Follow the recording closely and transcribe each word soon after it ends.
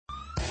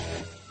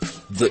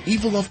The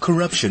evil of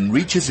corruption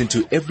reaches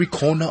into every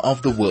corner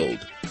of the world.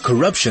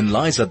 Corruption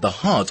lies at the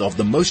heart of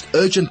the most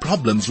urgent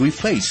problems we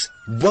face.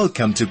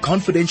 Welcome to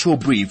Confidential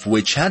Brief,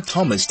 where Chad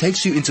Thomas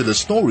takes you into the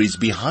stories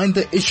behind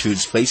the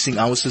issues facing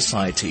our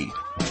society.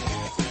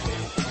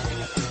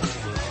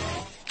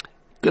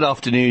 Good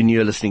afternoon.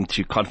 You're listening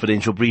to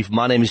Confidential Brief.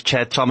 My name is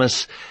Chad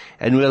Thomas,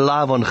 and we're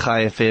live on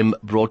Chai FM,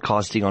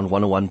 broadcasting on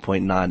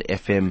 101.9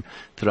 FM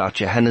throughout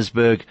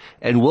Johannesburg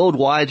and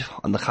worldwide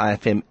on the Chai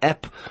FM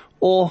app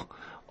or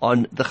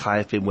on the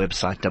Chai FM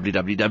website,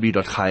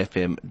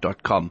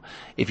 www.chaifm.com.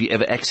 If you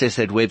ever access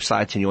that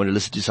website and you want to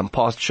listen to some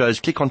past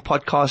shows, click on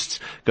podcasts,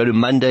 go to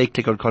Monday,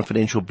 click on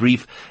Confidential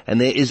Brief, and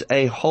there is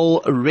a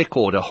whole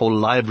record, a whole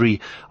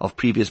library of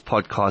previous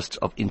podcasts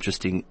of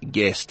interesting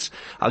guests.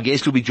 Our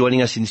guest will be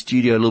joining us in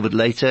studio a little bit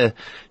later.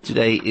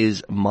 Today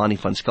is Manie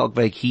van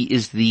Schalkwyk. He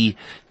is the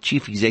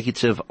Chief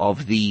Executive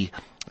of the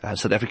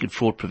South African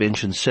Fraud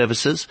Prevention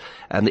Services,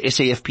 and the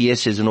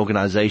SAFPS is an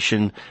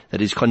organization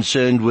that is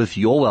concerned with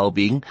your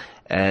well-being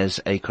as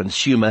a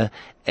consumer,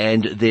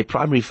 and their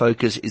primary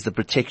focus is the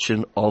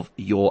protection of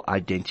your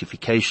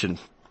identification.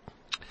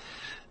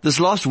 This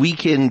last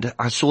weekend,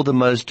 I saw the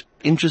most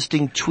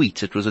interesting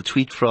tweet. It was a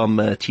tweet from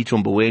Tito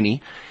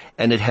Mboweni,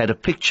 and it had a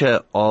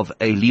picture of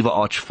a lever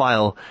arch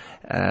file,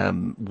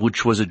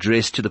 which was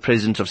addressed to the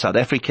President of South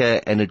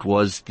Africa, and it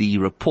was the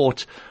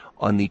report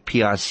on the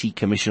PRC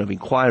Commission of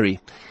Inquiry.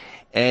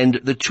 And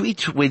the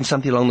tweet went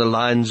something along the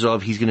lines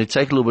of he's going to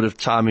take a little bit of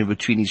time in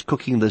between his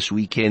cooking this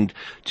weekend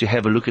to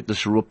have a look at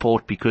this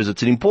report because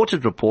it's an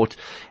important report,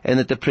 and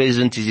that the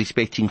President is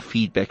expecting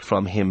feedback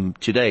from him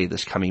today,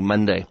 this coming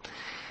Monday.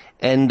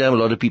 And a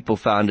lot of people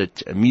found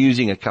it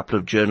amusing. A couple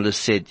of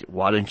journalists said,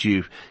 why don't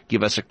you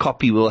give us a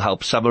copy? We'll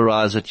help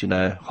summarize it,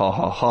 ha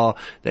ha ha.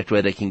 That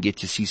way they can get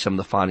to see some of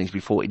the findings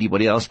before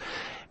anybody else.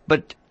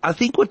 But I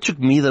think what took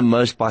me the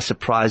most by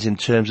surprise in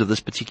terms of this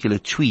particular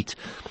tweet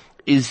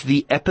is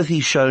the apathy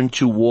shown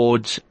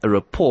towards a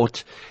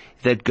report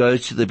that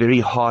goes to the very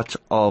heart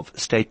of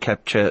state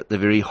capture, the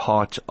very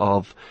heart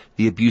of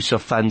the abuse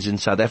of funds in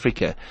South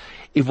Africa.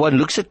 If one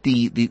looks at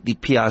the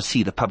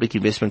PRC, the Public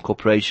Investment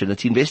Corporation,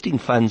 it's investing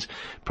funds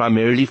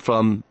primarily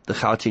from the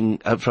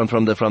Gauteng,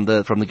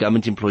 from the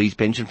Government Employees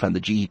Pension Fund, the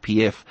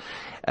GEPF.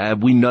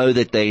 We know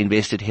that they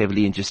invested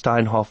heavily into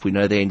Steinhoff. We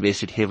know they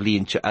invested heavily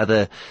into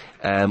other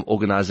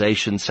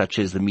organizations such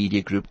as the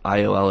Media Group,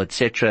 IOL,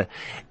 etc.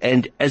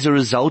 And as a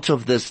result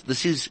of this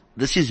is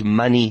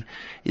money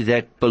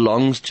that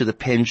belongs to the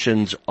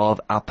pensions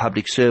of our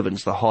public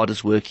servants, the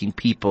hardest working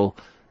people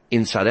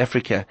in South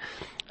Africa.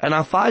 And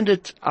I find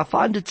it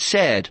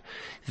sad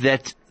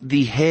that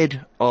the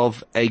head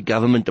of a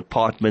government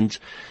department,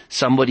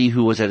 somebody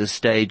who was at a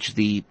stage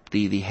the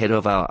head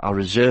of our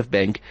Reserve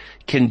Bank,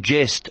 can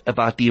jest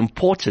about the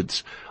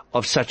importance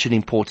of such an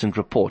important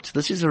report.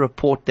 This is a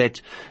report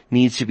that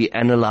needs to be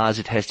analyzed.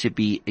 It has to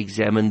be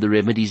examined. The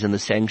remedies and the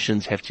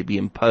sanctions have to be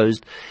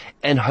imposed,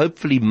 and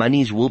hopefully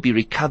monies will be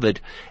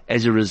recovered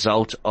as a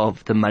result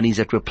of the monies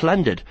that were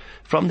plundered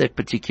from that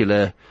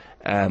particular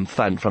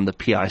fund, from the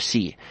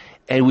PIC.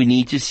 And we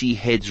need to see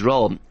heads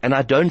roll. And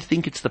I don't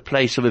think it's the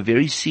place of a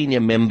very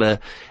senior member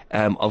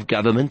of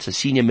government, a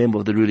senior member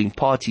of the ruling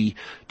party,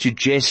 to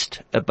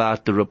jest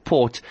about the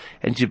report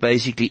and to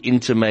basically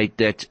intimate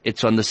that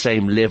it's on the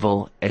same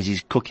level as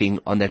his cooking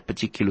on that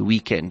particular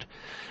weekend.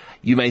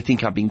 You may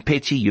think I'm being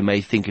petty, you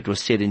may think it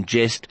was said in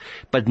jest,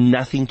 but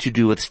nothing to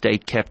do with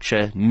state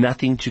capture,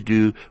 nothing to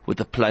do with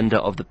the plunder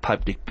of the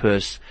public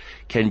purse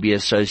can be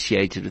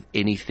associated with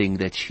anything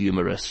that's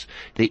humorous.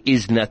 There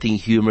is nothing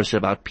humorous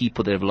about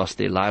people that have lost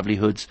their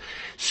livelihoods,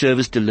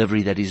 service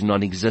delivery that is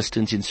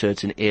non-existent in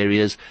certain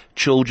areas,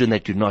 children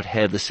that do not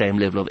have the same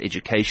level of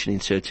education in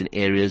certain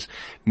areas,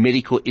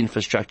 medical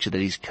infrastructure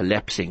that is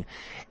collapsing.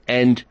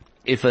 And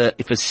if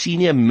a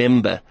senior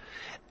member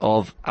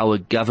of our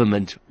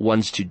government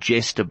wants to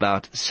jest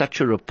about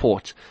such a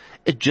report,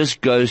 it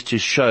just goes to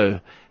show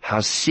how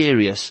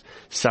serious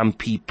some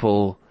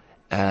people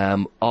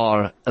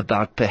are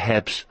about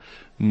perhaps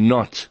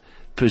not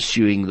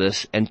pursuing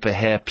this and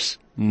perhaps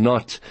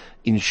not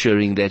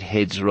ensuring that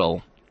heads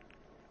roll.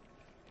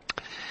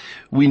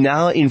 We're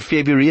now in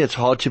February. It's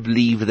hard to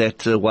believe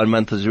that 1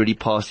 month has already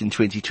passed in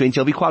 2020.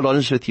 I'll be quite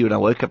honest with you, when I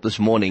woke up this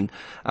morning,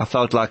 I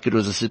felt like it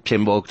was a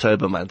September,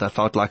 October month. I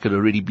felt like it had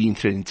already been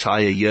through an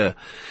entire year.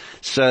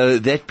 So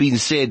that being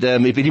said,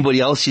 if anybody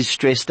else is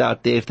stressed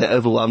out there, if they're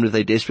overwhelmed, if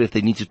they're desperate, if they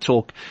need to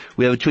talk,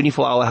 we have a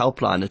 24-hour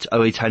helpline. It's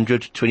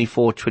 0800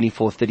 24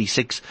 24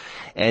 36.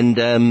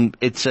 And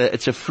it's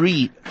a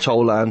free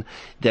toll line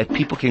that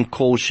people can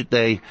call should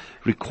they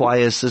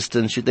require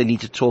assistance, should they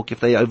need to talk, if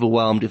they're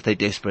overwhelmed, if they're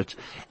desperate.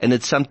 And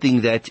it's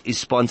something that is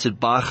sponsored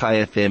by Chai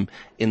FM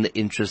in the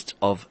interest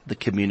of the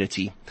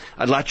community.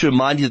 I'd like to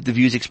remind you that the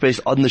views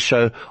expressed on the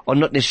show are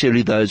not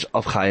necessarily those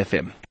of Chai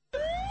FM.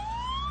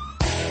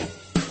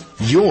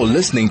 You're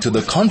listening to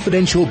the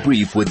Confidential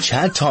Brief with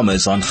Chad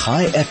Thomas on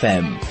Chai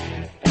FM.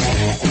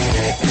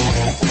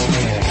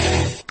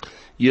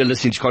 You're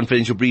listening to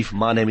Confidential Brief.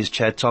 My name is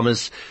Chad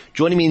Thomas.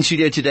 Joining me in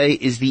studio today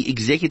is the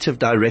Executive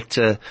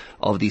Director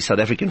of the South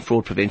African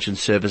Fraud Prevention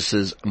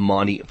Services,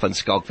 Manie van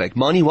Schalkwyk.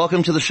 Manie,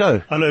 welcome to the show.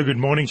 Hello, good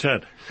morning,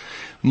 Chad.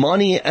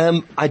 Manie,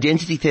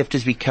 identity theft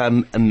has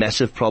become a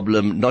massive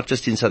problem, not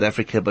just in South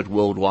Africa, but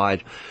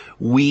worldwide.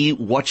 We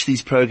watch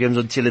these programs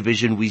on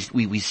television. We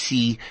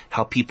see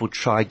how people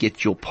try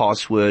get your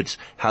passwords,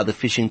 how the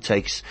phishing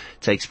takes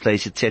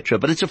place, etc.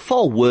 But it's a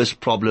far worse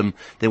problem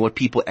than what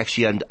people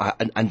actually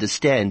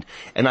understand.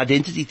 And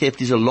identity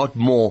theft is a lot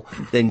more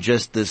than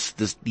just these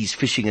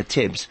phishing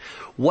attempts.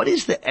 What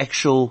is the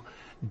actual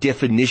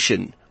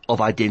definition of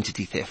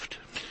identity theft?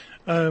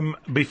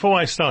 Before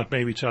I start,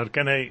 maybe, Chad,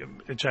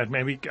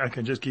 maybe I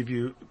can just give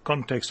you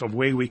context of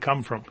where we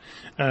come from.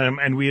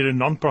 And we're a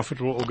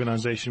non-profitable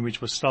organization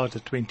which was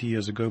started 20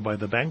 years ago by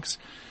the banks,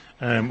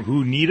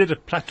 who needed a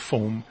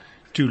platform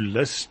to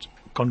list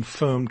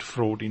confirmed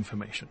fraud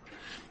information.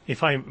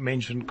 If I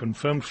mention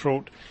confirmed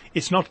fraud,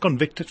 it's not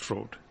convicted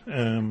fraud,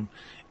 and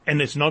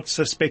it's not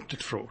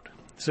suspected fraud.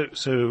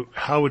 So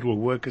how it will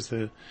work is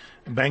the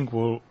bank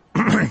will,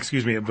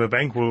 the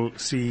bank will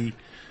see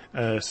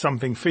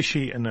something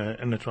fishy in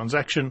a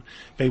transaction.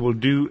 They will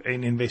do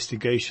an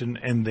investigation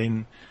and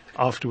then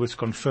afterwards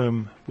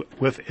confirm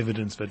with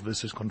evidence that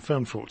this is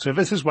confirmed fraud. So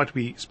this is what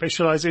we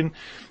specialize in.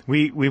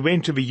 We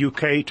went to the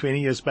UK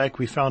 20 years back.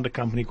 We found a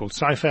company called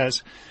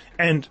SAFPS,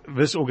 and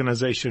this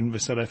organization, the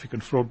South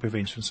African Fraud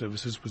Prevention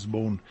Services, was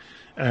born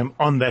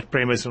on that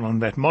premise and on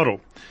that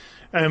model.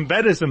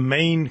 That is the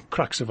main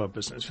crux of our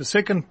business. The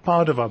second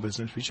part of our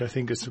business, which I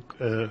think is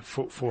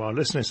for our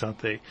listeners out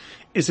there,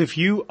 is if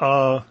you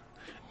are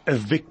a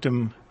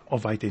victim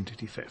of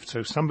identity theft.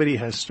 So somebody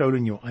has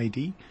stolen your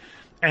ID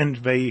and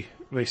they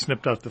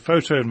snipped out the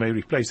photo and they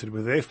replaced it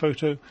with their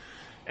photo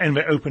and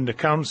they opened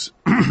accounts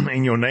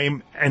in your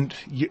name and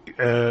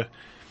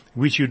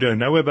which you don't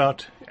know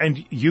about,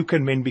 and you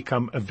can then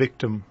become a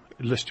victim,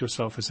 list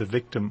yourself as a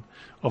victim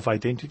of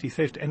identity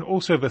theft. And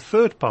also the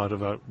third part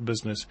of our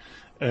business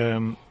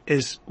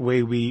is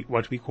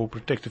what we call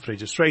protective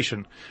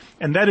registration.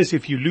 And that is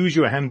if you lose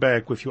your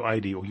handbag with your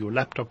ID or your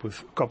laptop with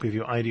a copy of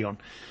your ID on,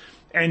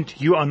 and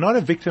you are not a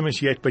victim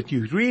as yet, but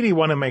you really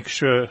want to make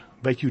sure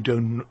that you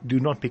do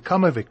not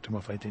become a victim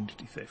of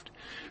identity theft.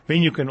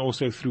 Then you can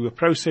also, through a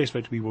process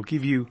that we will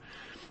give you,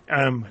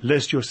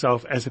 list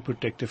yourself as a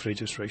protective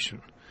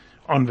registration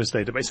on this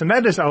database. And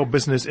that is our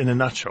business in a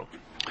nutshell.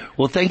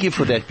 Well, thank you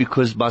for that,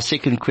 because my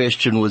second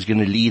question was going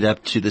to lead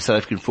up to the South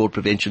African Fraud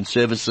Prevention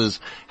Services,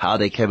 how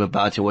they came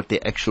about and what their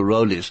actual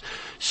role is.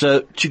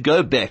 So to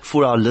go back,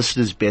 for our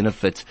listeners'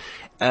 benefit,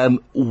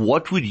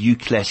 what would you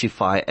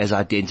classify as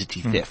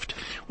identity theft?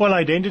 Well,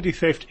 identity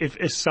theft, if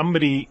is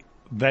somebody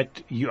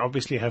that you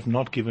obviously have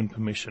not given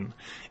permission,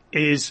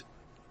 they're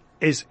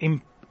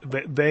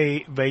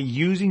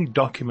using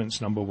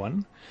documents, number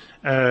one,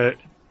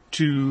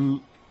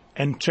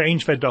 and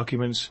change their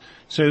documents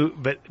so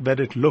that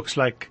it looks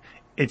like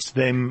it's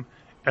them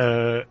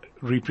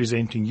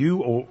representing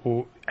you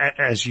or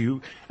as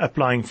you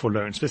applying for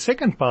loans. The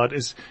second part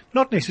is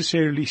not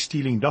necessarily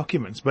stealing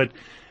documents, but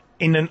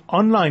in an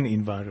online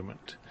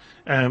environment,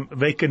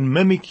 they can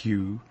mimic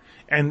you,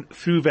 and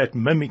through that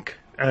mimic,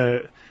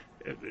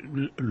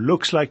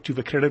 looks like to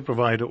the credit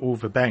provider or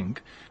the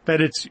bank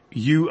that it's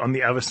you on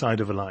the other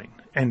side of a line,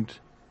 and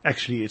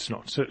actually it's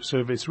not. So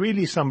if it's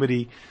really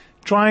somebody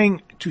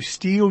trying to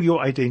steal your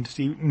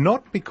identity,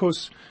 not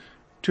because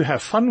to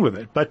have fun with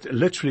it, but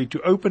literally to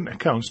open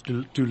accounts,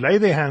 to lay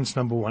their hands,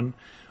 number one,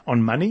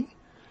 on money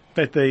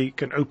that they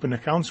can open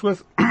accounts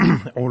with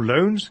or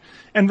loans.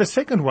 And the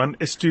second one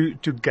is to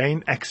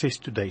gain access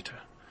to data.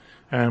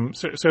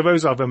 So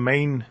those are the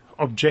main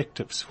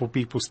objectives for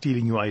people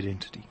stealing your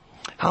identity.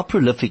 How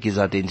prolific is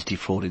identity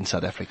fraud in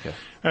South Africa?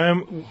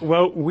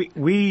 Well,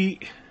 we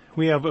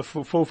have a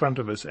forefront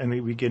of us, and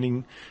we're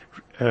getting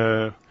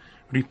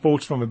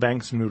reports from the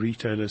banks and the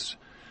retailers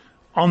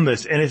on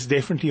this, and it's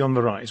definitely on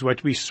the rise.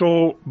 What we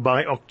saw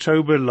by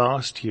October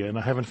last year, and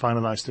I haven't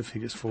finalized the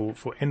figures for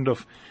end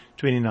of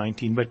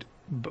 2019, but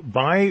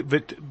by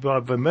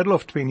the middle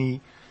of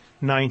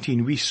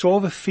 2019, we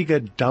saw the figure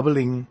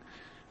doubling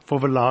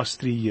for the last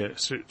 3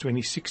 years. So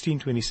 2016,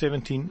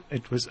 2017,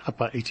 it was up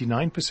by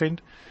 89%.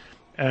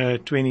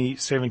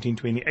 2017,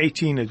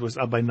 2018, it was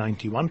up by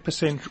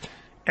 91%.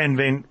 And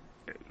then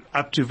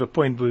up to the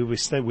point where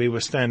we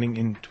were standing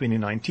in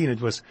 2019,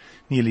 it was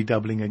nearly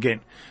doubling again.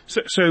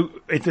 So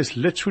it is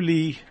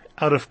literally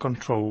out of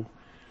control,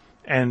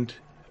 and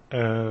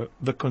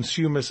the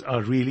consumers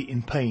are really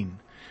in pain,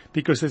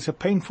 because it's a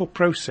painful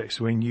process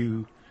when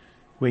you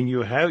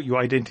have your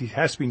identity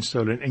has been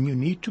stolen, and you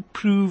need to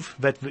prove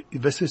that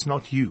this is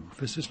not you.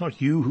 This is not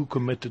you who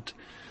committed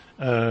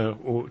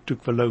or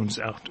took the loans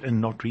out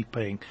and not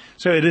repaying.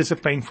 So it is a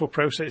painful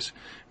process.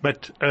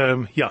 But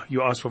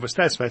you asked for the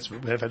stats.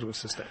 That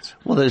was the stats.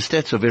 Well, those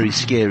stats are very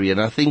scary,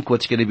 and I think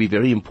what's going to be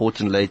very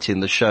important later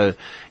in the show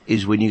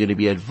is when you're going to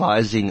be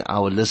advising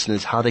our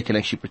listeners how they can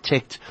actually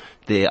protect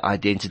their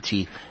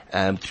identity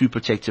through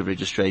protective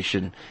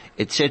registration,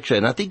 etc.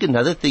 And I think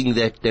another thing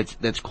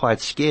that's quite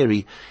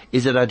scary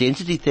is that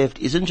identity theft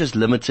isn't just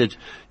limited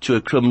to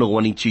a criminal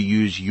wanting to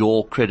use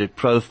your credit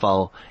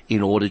profile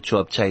in order to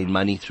obtain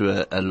money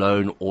through a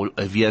loan or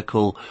a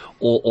vehicle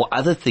or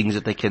other things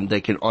that they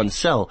can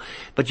on-sell.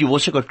 But you've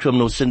also got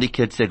criminal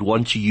syndicates that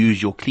want to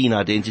use your clean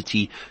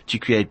identity to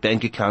create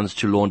bank accounts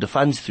to launder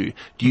funds through.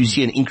 Do you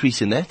see an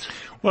increase in that?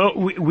 Well,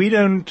 we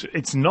don't,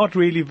 it's not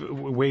really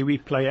where we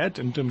play at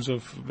in terms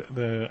of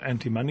the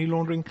anti-money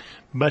laundering,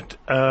 but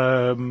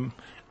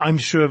I'm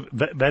sure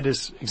that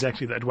is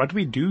exactly that. What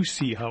we do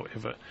see,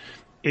 however,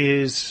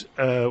 is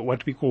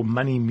what we call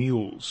money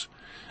mules.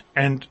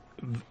 And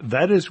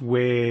that is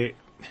where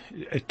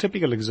a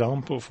typical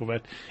example for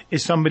that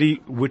is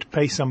somebody would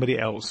pay somebody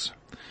else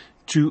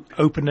to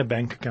open a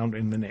bank account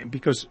in the name,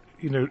 because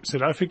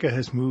South Africa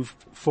has moved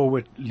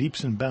forward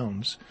leaps and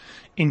bounds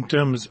in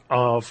terms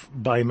of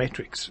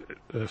biometrics,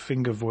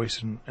 finger,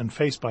 voice, and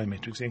face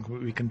biometrics. And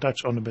we can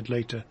touch on a bit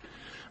later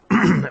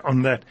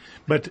on that.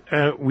 But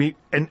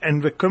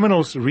and the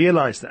criminals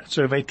realize that,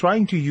 so they're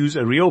trying to use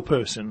a real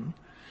person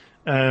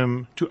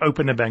to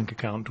open a bank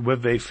account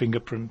with their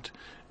fingerprint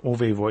or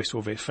their voice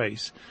or their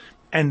face,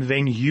 and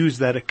then use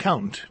that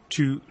account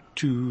to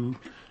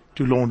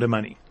launder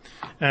money.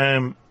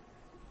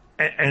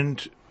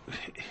 And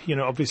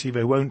obviously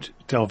they won't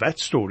tell that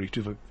story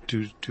to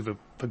the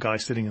guy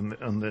sitting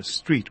on the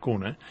street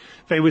corner.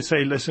 They would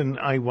say, listen,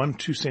 I want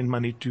to send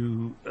money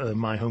to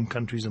my home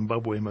country,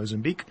 Zimbabwe,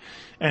 Mozambique,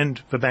 and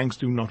the banks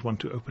do not want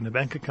to open a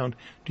bank account.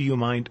 Do you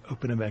mind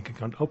open a bank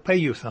account? I'll pay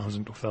you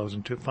 1,000 or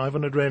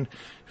 1,500 rand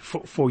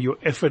for your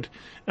effort.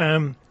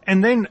 And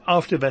then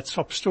after that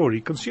sob story,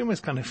 consumers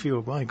kind of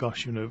feel, my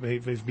gosh,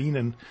 they've been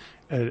in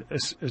a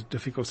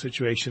difficult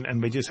situation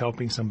and they're just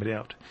helping somebody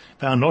out.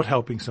 They are not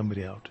helping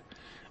somebody out.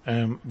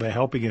 They're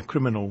helping a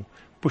criminal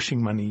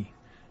pushing money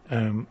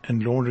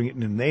and laundering it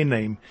in their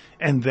name,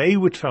 and they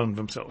would find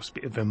themselves,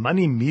 the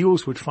money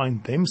mules would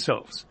find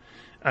themselves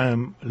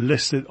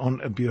listed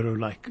on a bureau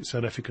like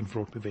South African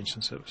Fraud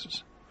Prevention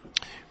Services.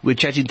 We're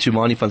chatting to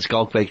Manie van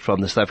Schalkwyk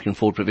from the South African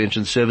Fraud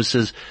Prevention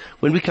Services.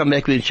 When we come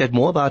back, we'll chat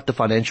more about the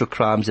financial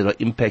crimes that are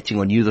impacting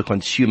on you, the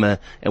consumer,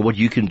 and what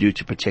you can do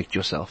to protect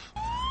yourself.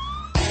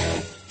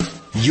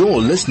 You're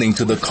listening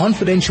to The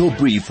Confidential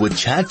Brief with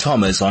Chad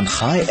Thomas on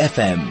High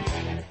FM.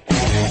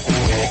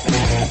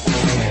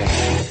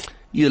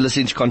 You're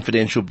listening to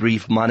Confidential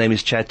Brief. My name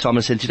is Chad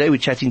Thomas, and today we're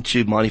chatting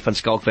to Manie van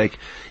Schalkwyk,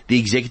 the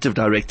Executive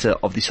Director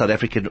of the South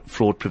African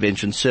Fraud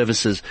Prevention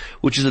Services,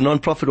 which is a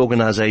non-profit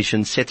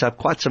organization set up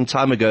quite some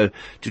time ago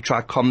to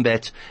try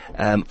combat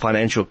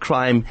financial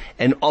crime,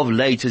 and of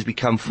late has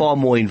become far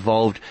more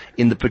involved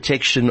in the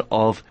protection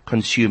of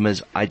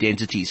consumers'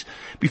 identities.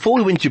 Before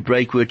we went to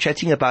break, we were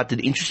chatting about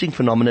an interesting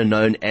phenomenon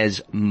known as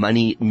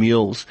money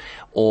mules,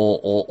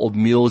 or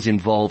mules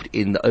involved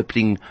in the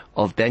opening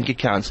of bank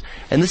accounts.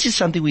 And this is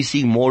something we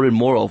see more and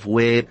more of,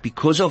 where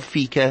because of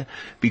FICA,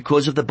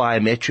 because of the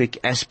biometric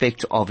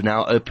aspect of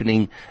now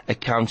opening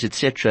accounts,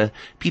 etc.,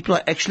 people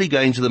are actually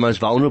going to the most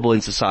vulnerable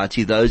in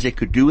society, those that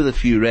could do with a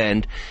few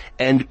rand,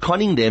 and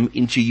conning them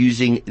into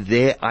using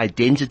their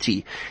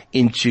identity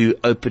into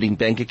opening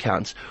bank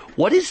accounts.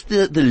 What is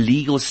the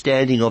legal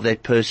standing of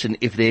that person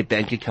if their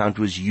bank account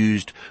was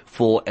used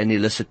for an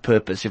illicit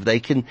purpose?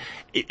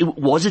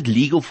 Was it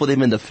legal for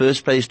them in the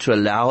first place to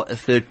allow a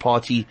third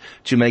party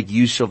to make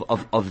use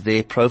of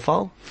their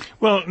profile?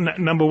 Well,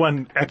 number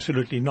one,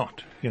 absolutely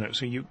not.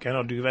 So you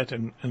cannot do that,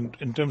 and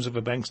in terms of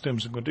a bank's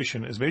terms and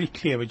condition, it's very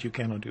clear that you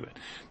cannot do it.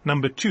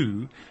 Number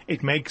two,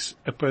 it makes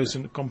a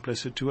person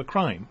complicit to a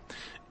crime.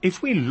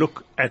 If we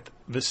look at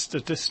the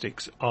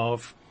statistics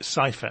of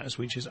SAFPS,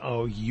 which is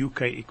our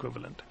UK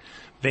equivalent,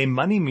 their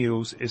money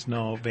mules is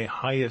now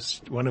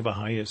one of the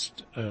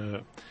highest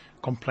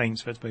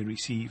complaints that they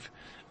receive,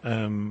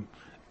 and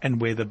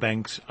where the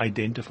banks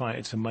identify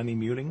it's a money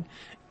muling.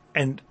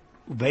 And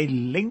they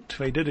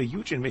did a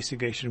huge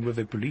investigation with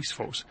the police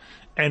force,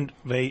 and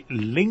they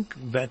link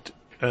that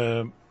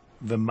the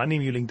money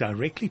muling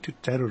directly to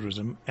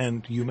terrorism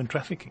and human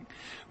trafficking,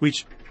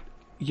 which,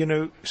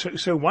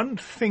 so one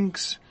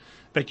thinks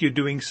that you're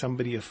doing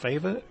somebody a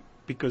favor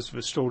because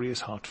the story is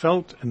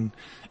heartfelt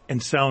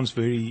and sounds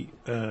very,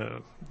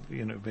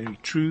 very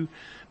true.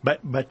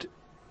 But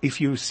if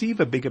you see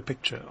the bigger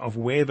picture of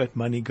where that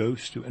money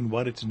goes to and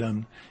what it's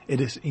done, it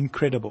is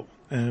incredible.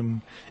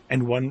 And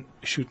one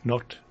should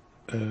not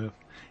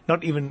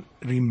even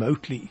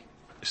remotely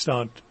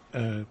start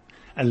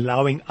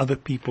allowing other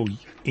people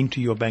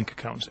into your bank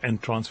accounts and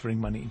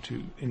transferring money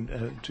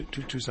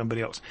to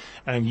somebody else.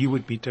 You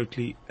would be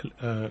totally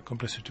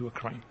complicit to a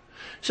crime.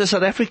 So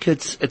South Africa,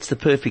 it's the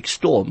perfect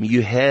storm.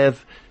 You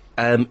have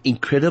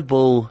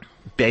incredible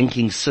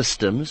banking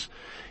systems.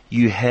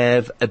 You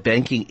have a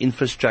banking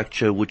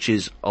infrastructure which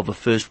is of a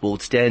first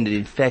world standard.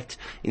 In fact,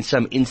 in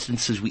some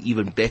instances, we're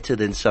even better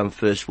than some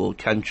first world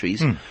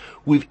countries.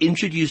 We've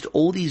introduced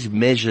all these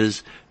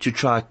measures to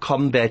try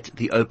combat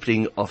the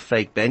opening of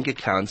fake bank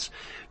accounts,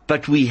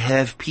 but we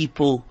have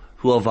people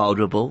who are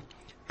vulnerable,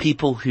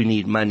 people who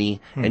need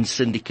money and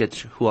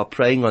syndicates who are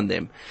preying on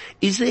them.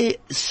 Is there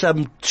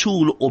some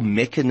tool or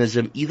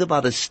mechanism, either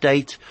by the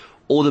state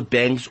or the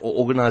banks or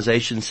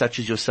organizations such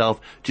as yourself,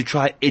 to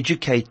try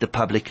educate the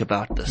public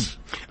about this?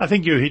 I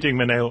think you're hitting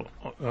the nail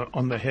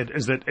on the head,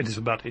 is that it is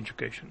about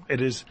education.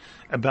 It is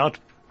about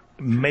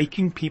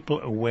making people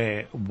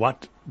aware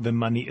what the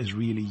money is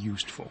really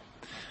used for.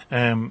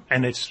 And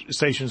it's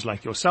stations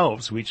like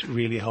yourselves which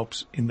really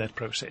helps in that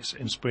process,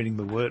 in spreading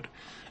the word,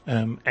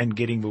 and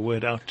getting the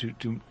word out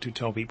to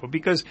tell people.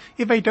 Because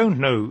if they don't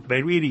know,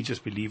 they really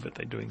just believe that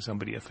they're doing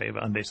somebody a favor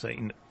unless they're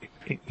in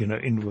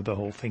with the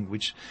whole thing,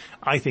 which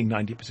I think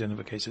 90% of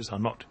the cases are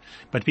not.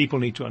 But people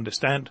need to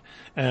understand,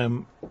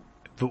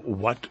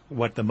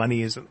 what the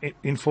money is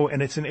in for,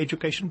 and it's an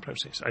education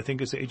process. I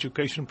think it's an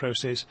education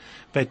process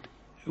that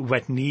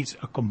needs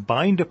a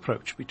combined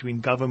approach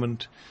between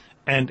government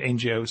and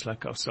NGOs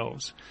like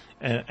ourselves,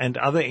 and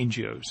other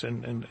NGOs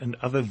and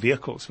other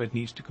vehicles that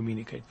needs to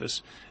communicate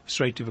this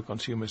straight to the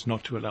consumers,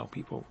 not to allow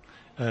people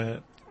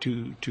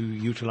to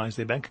utilize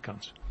their bank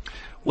accounts.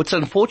 What's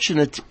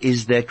unfortunate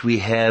is that we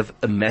have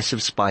a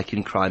massive spike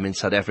in crime in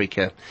South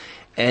Africa.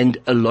 And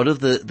a lot of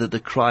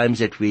the crimes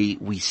that we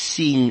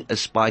seeing a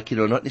spike in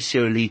are not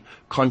necessarily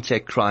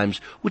contact crimes,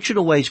 which are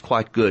always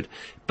quite good.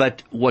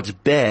 But what's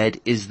bad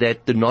is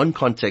that the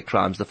non-contact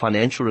crimes, the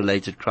financial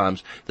related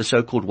crimes, the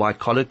so-called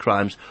white-collar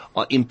crimes,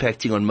 are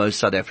impacting on most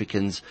South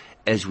Africans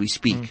as we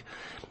speak.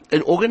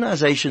 An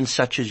organization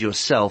such as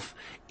yourself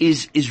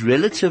is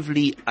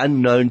relatively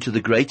unknown to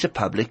the greater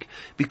public,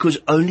 because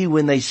only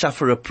when they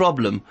suffer a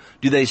problem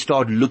do they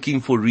start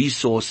looking for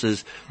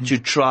resources to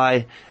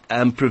try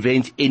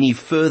prevent any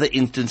further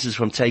instances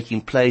from taking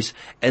place,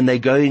 and they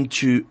go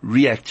into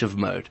reactive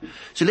mode.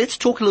 So let's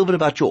talk a little bit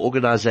about your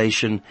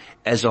organization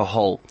as a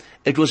whole.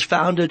 It was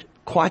founded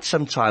quite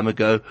some time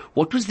ago.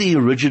 What was the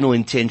original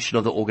intention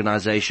of the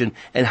organization,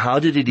 and how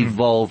did it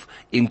evolve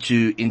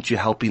into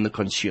helping the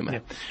consumer? Yeah.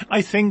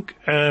 I think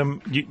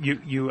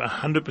you are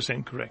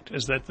 100% correct,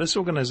 is that this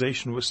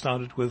organization was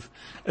started with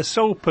a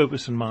sole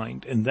purpose in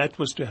mind, and that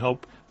was to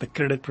help the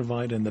credit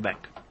provider and the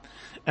bank.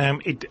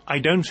 I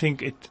don't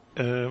think it,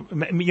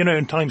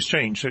 and times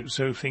change,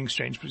 so things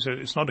change. So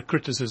it's not a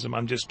criticism,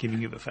 I'm just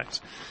giving you the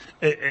facts.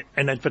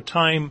 And at the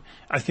time,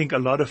 I think a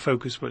lot of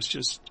focus was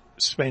just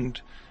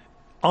spent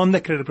on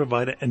the credit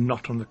provider and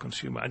not on the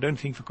consumer. I don't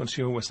think the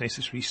consumer was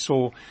necessarily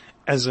saw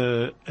as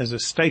a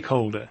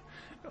stakeholder,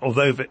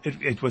 although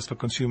it was the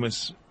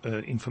consumer's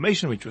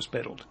information which was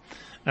peddled.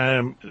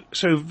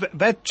 So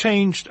that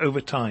changed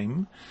over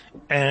time,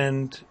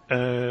 and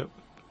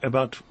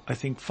about, I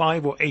think,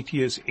 5 or 8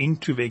 years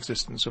into the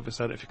existence of the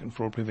South African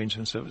Fraud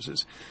Prevention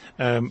Services,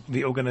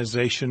 the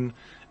organization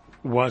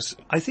was,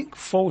 I think,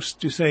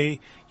 forced to say,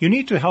 you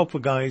need to help the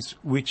guys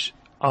which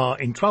are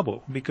in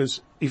trouble,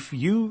 because if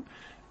you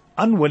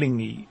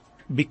unwillingly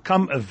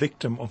become a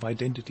victim of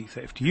identity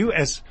theft, you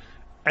as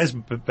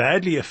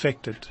badly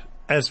affected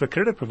as the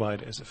credit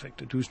provider is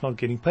affected, who's not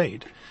getting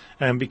paid,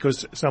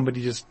 because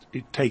somebody just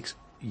takes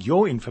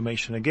your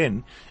information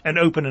again and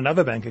open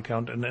another bank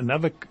account and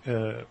another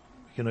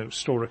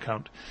store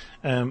account,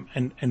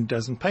 and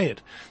doesn't pay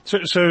it.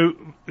 So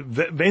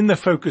then the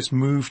focus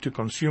moved to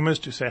consumers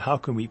to say, how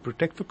can we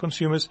protect the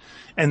consumers?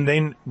 And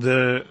then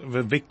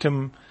the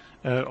victim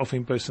of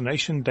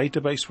impersonation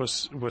database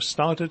was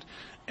started,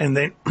 and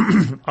then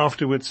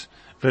afterwards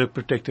the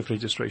protective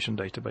registration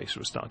database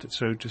was started.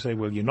 So to say,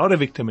 well, you're not a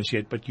victim as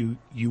yet, but you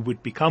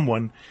would become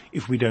one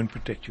if we don't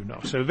protect you now.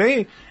 So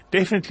there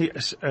definitely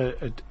is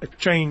a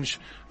change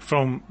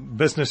from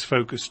business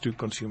focus to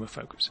consumer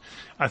focus.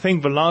 I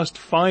think the last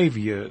 5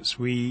 years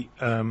we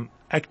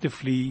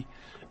actively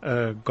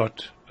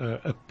got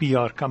a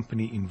PR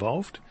company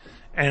involved,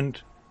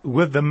 and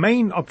with the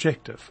main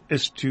objective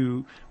is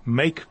to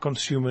make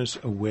consumers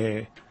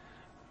aware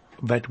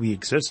that we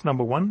exist,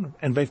 number one,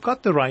 and they've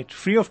got the right,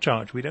 free of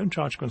charge. We don't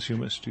charge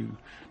consumers to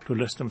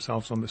list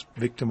themselves on this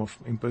victim of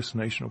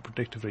impersonation or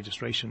protective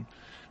registration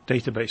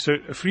database. So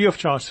a free of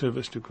charge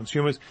service to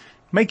consumers,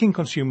 making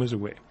consumers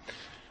aware.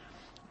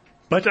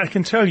 But I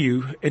can tell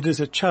you it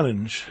is a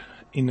challenge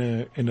in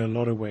a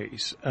lot of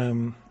ways.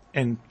 And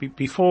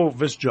before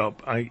this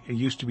job, I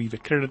used to be the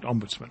credit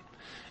ombudsman.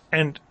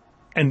 And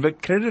the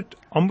credit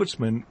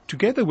ombudsman,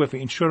 together with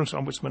the insurance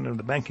ombudsman and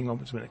the banking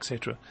ombudsman,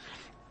 etc.,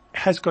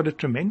 has got a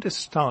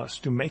tremendous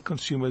task to make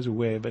consumers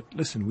aware that,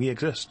 listen, we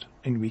exist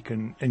and we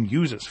can and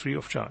use us free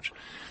of charge.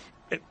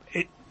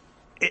 It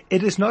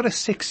is not a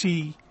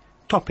sexy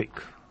topic,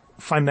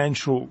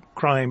 financial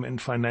crime and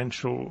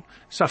financial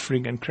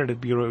suffering and credit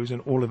bureaus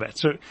and all of that.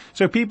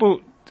 So people,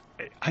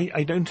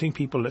 I don't think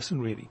people listen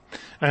really.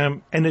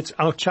 And it's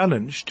our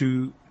challenge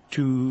to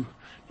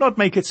not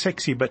make it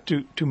sexy, but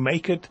to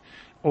make it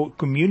or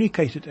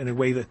communicate it in a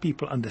way that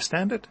people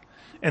understand it,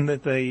 and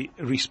that they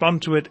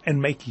respond to it and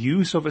make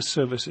use of its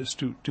services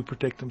to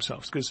protect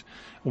themselves. Because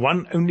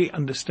one only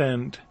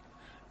understand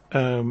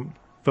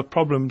the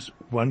problems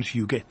once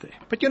you get there.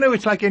 But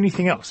it's like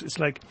anything else. It's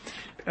like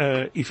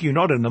if you're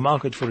not in the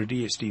market for a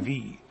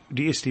DSTV,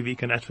 DSTV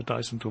can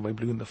advertise until they're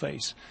blue in the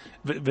face.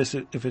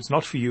 If it's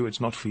not for you,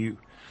 it's not for you.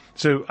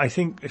 So I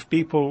think if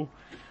people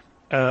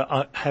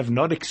have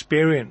not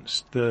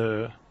experienced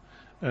the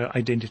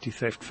identity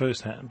theft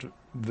firsthand,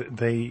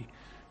 they're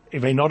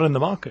not in the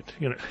market,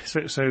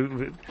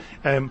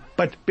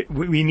 but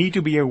we need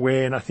to be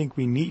aware, and I think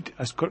we need,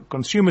 as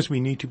consumers, we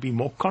need to be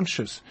more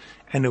conscious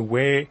and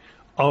aware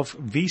of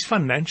these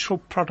financial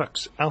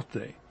products out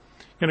there.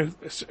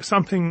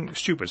 Something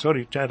stupid.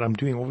 Sorry, Chad, I'm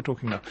doing over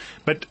talking now.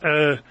 But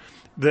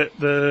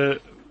the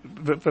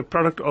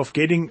product of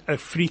getting a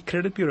free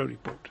credit bureau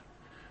report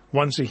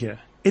once a year.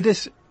 It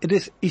is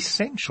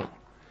essential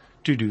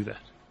to do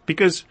that,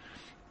 because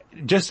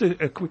just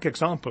a quick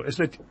example is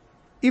that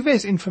if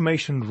there's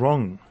information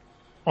wrong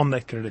on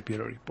that credit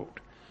bureau report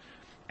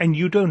and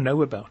you don't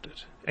know about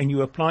it and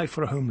you apply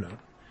for a home loan,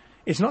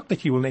 it's not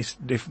that you will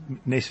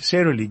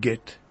necessarily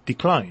get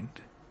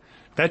declined.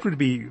 That would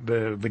be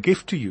the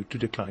gift to you to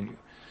decline you.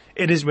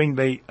 It is when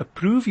they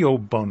approve your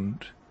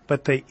bond,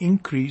 but they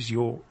increase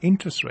your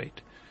interest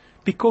rate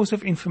because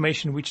of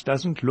information which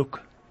doesn't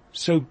look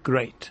so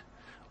great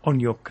on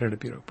your credit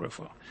bureau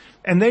profile.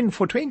 And then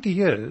for 20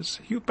 years,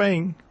 you're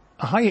paying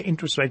a higher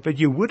interest rate than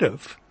you would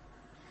have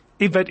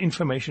if that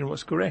information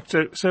was correct.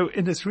 So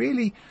it is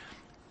really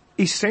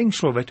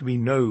essential that we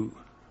know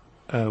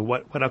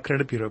what our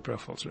credit bureau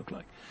profiles look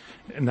like.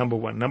 Number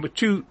one. Number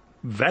two,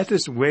 that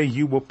is where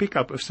you will pick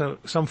up if some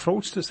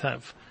fraudsters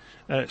have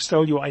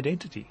stole your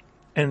identity,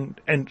 and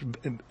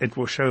it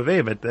will show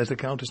there that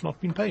account has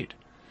not been paid.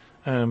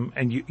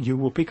 And you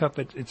will pick up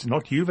that it's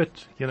not you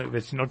that,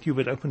 it's not you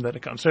that opened that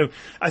account. So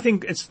I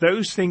think it's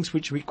those things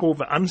which we call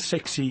the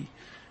unsexy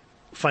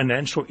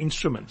financial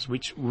instruments,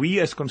 which we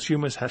as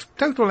consumers have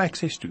total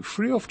access to,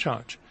 free of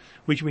charge,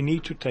 which we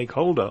need to take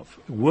hold of,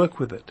 work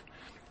with it,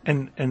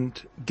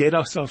 and get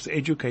ourselves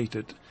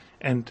educated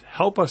and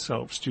help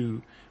ourselves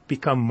to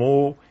become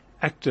more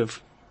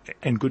active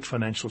and good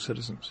financial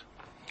citizens.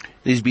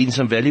 There's been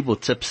some valuable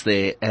tips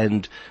there,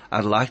 and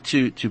I'd like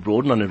to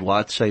broaden on it.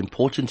 Why it's so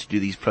important to do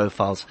these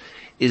profiles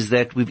is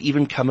that we've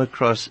even come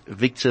across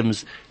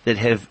victims that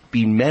have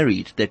been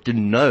married that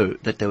didn't know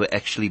that they were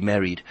actually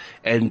married,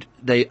 and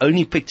they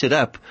only picked it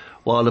up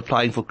while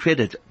applying for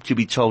credit to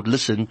be told,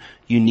 listen,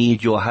 you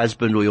need your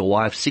husband or your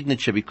wife's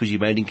signature because you're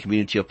married in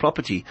community of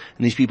property.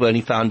 And these people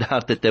only found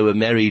out that they were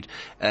married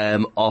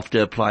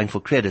after applying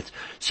for credit.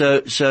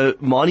 So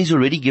Manie's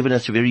already given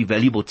us a very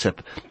valuable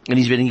tip, and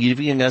he's been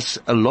giving us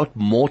a lot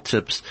more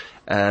tips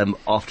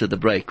after the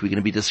break. We're going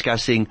to be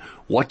discussing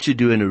what to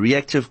do in a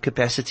reactive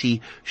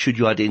capacity should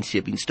your identity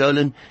have been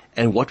stolen,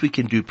 and what we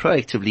can do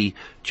proactively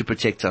to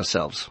protect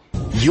ourselves.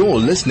 You're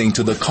listening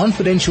to The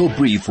Confidential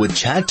Brief with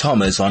Chad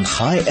Thomas on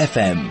High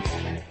FM.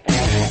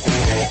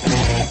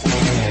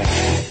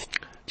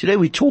 Today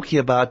we're talking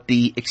about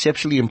the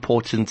exceptionally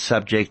important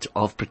subject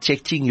of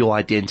protecting your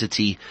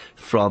identity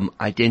from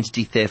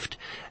identity theft,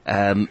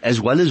 as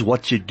well as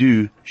what to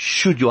do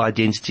should your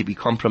identity be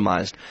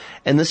compromised.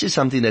 And this is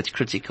something that's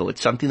critical.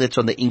 It's something that's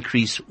on the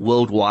increase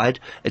worldwide.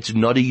 It's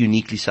not a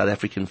uniquely South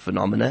African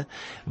phenomena,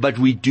 but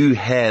we do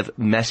have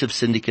massive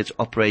syndicates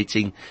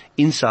operating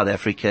in South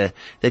Africa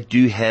that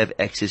do have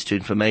access to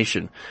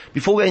information.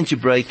 Before going to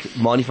break,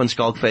 Manie van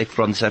Schalkwyk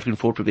from the South African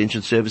Fraud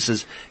Prevention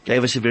Services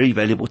gave us a very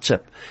valuable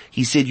tip.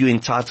 He said you're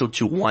entitled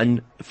to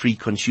one free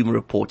consumer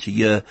report a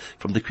year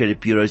from the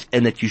credit bureaus,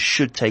 and that you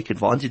should take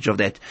advantage of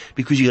that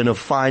because you're going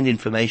to find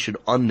information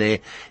on there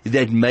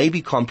that may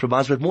be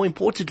compromised, but more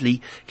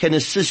importantly, can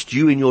assist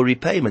you in your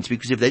repayments,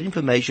 because if that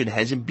information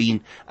hasn't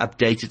been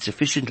updated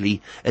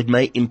sufficiently, it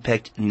may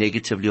impact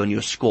negatively on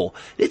your score.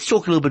 Let's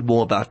talk a little bit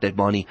more about that,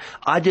 Manie.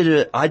 I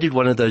did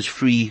one of those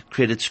free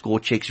credit score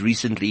checks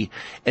recently,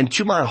 and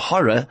to my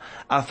horror,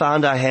 I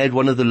found I had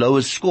one of the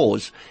lowest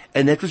scores,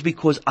 and that was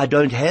because I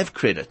don't have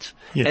credit.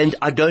 Yes. And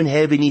I don't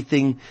have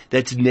anything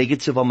that's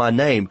negative on my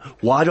name.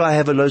 Why do I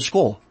have a low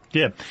score?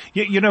 Yeah.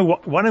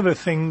 One of the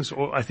things,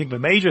 or I think the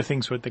major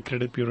things with the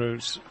credit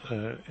bureaus,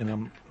 and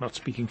I'm not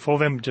speaking for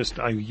them, just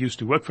I used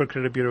to work for a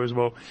credit bureau as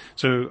well,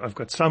 so I've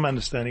got some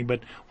understanding, but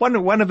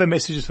one of the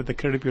messages that the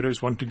credit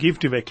bureaus want to give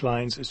to their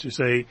clients is to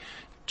say,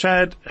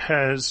 Chad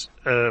has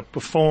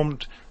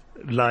performed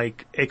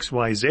like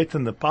XYZ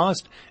in the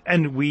past,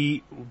 and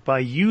we, by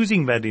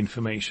using that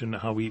information,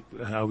 how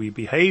we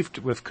behaved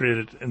with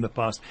credit in the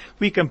past,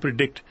 we can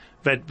predict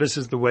that this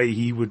is the way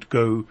he would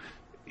go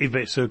if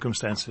the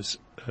circumstances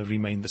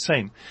remain the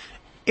same.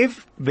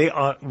 If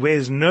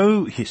there's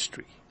no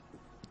history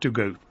to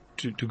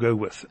go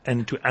with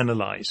and to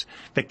analyze,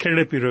 the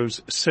credit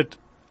bureaus sit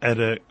at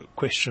a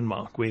question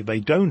mark where they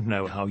don't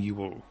know how you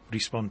will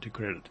respond to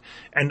credit.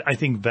 And I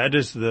think that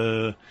is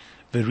the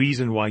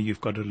reason why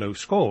you've got a low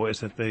score,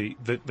 is that the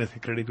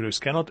credit bureaus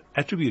cannot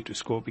attribute a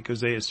score because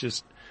there is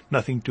just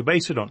nothing to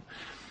base it on.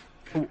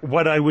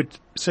 What I would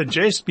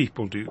suggest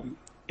people do,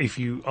 if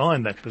you are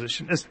in that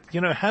position, is,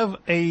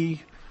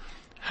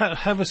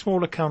 have a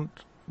small account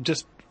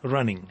just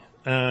running.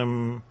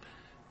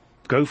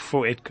 go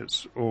for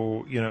Edgar's,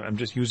 or, I'm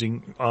just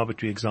using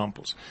arbitrary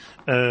examples,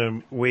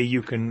 where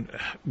you can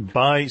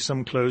buy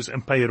some clothes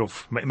and pay it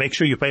off. Make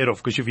sure you pay it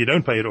off, because if you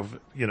don't pay it off,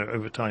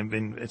 over time,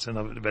 then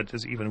that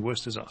is even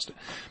worse disaster.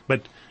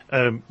 But,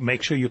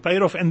 make sure you pay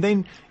it off, and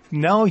then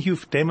now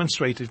you've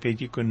demonstrated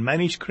that you can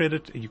manage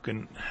credit, you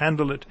can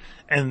handle it,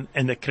 and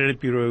the credit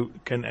bureau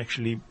can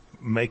actually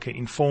make an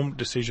informed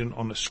decision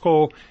on a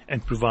score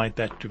and provide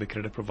that to the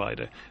credit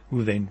provider,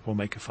 who then will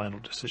make a final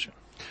decision.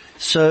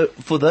 So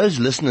for those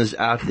listeners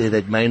out there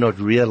that may not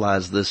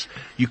realize this,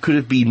 you could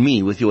have been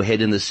me with your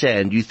head in the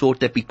sand. You thought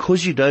that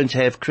because you don't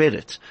have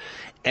credit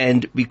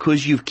and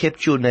because you've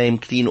kept your name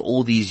clean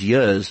all these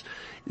years,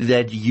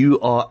 that you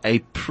are a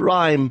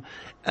prime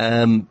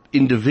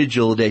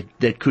individual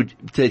that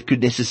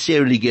could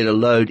necessarily get a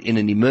loan in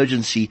an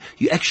emergency.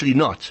 You're actually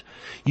not.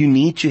 You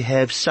need to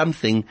have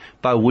something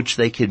by which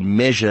they can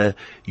measure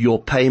your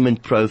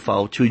payment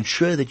profile to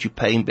ensure that you're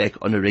paying back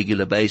on a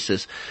regular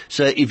basis.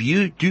 So if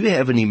you do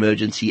have an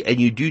emergency and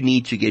you do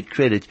need to get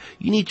credit,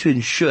 you need to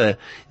ensure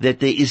that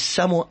there is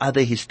some or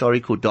other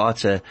historical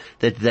data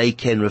that they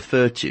can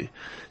refer to.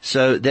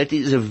 So that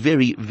is a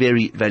very,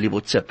 very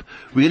valuable tip.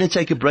 We're going to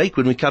take a break.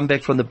 When we come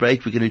back from the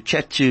break, we're going to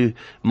chat to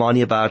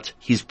Manie about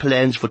his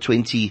plans for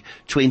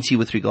 2020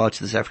 with regard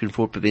to the South African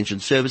Fraud Prevention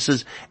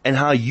Services and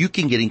how you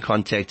can get in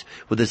contact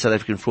with the South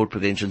African Fraud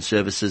Prevention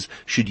Services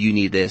should you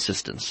need their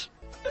assistance.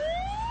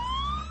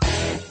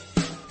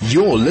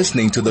 You're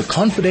listening to the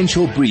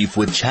Confidential Brief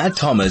with Chad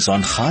Thomas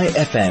on High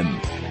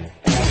FM.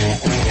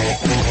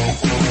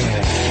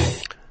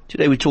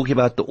 Today we're talking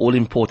about the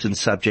all-important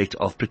subject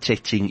of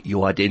protecting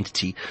your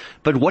identity.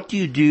 But what do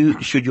you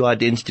do should your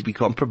identity be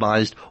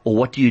compromised, or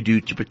what do you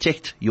do to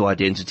protect your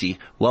identity?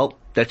 Well,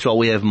 that's why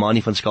we have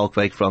Manie van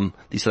Schalkwyk from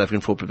the South African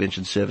Fraud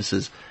Prevention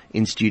Services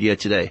in studio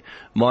today.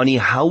 Manie,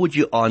 how would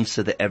you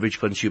answer the average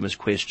consumer's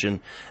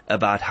question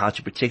about how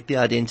to protect their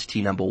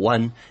identity, number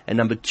one, and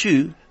number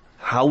two,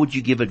 how would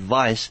you give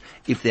advice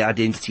if their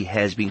identity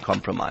has been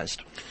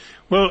compromised?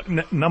 Well,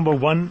 number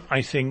one,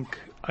 I think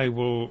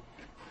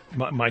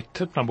my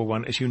tip number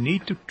one is you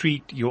need to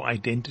treat your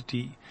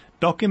identity,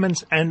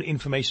 documents and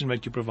information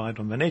that you provide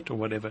on the net or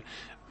whatever,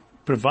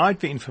 provide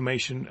the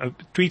information,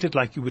 treat it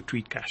like you would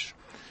treat cash.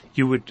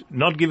 You would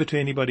not give it to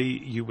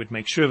anybody. You would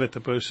make sure that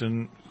the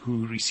person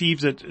who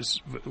receives it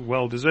is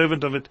well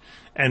deserving of it,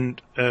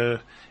 and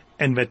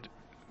that,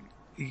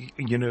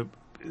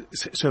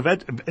 so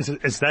that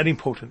is that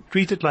important.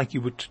 Treat it like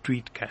you would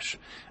treat cash.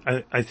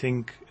 I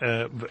think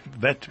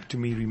that to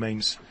me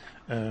remains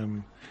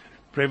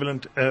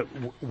prevalent.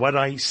 What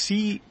I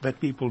see that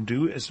people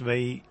do is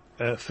they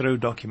throw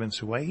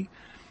documents away.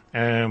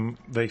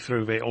 They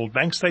throw their old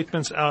bank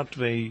statements out.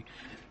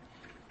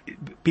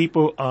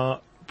 People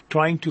are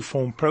trying to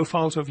form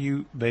profiles of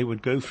you. They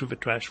would go through the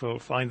trash. They'll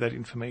find that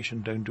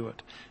information. Don't do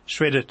it.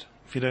 Shred it.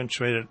 If you don't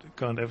shred it,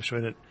 can't ever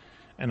shred it.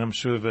 And I'm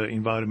sure the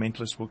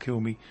environmentalists will kill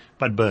me,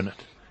 but burn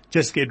it.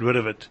 Just get rid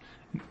of it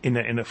in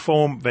a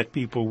form that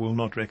people will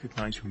not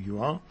recognize who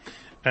you are.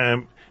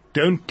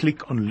 Don't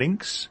click on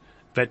links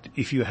that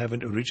if you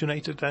haven't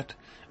originated that,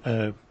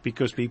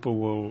 because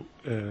people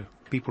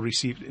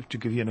receive, to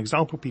give you an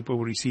example, people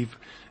will receive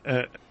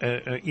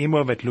an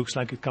email that looks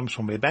like it comes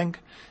from their bank,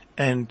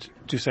 and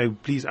to say,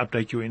 please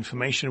update your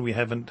information. We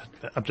haven't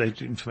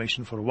updated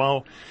information for a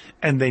while,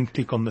 and then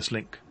click on this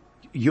link.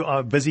 You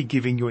are busy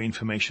giving your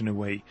information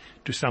away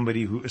to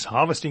somebody who is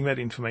harvesting that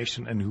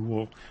information and who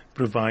will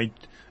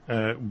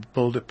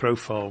build a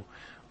profile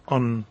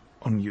on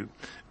you.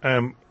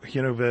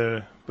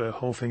 The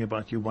whole thing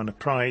about you won a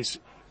prize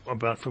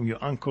from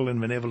your uncle in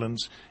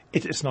benevolence,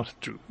 it is not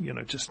true.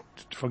 Just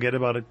forget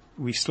about it.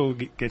 We still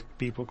get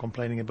people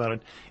complaining about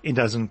it.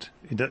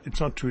 It's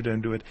not true.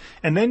 Don't do it.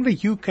 And then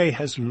the UK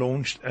has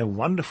launched a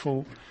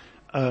wonderful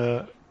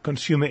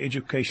consumer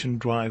education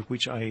drive,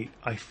 which I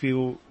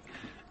feel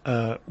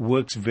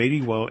works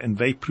very well, and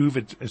they prove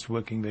it as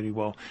working very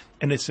well.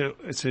 And it's a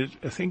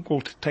thing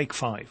called Take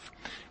 5.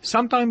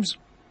 Sometimes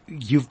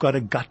you've got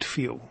a gut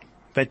feel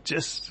that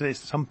just says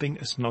something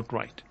is not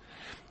right.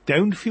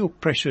 Don't feel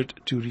pressured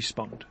to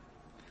respond.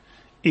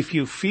 If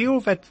you feel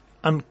that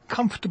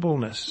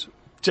uncomfortableness,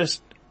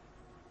 just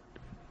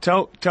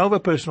tell the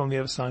person on the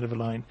other side of the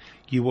line.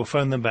 You will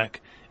phone them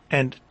back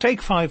and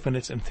take 5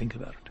 minutes and think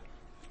about it.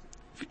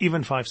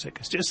 Even 5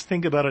 seconds. Just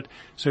think about it.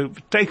 So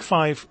Take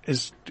 5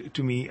 is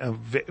to me a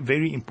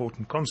very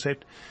important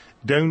concept.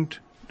 Don't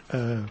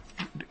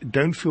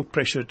feel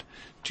pressured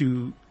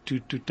to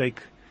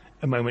take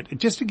a moment.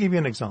 Just to give you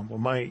an example,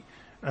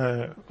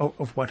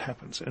 of what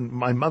happens. And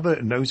my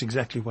mother knows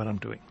exactly what I'm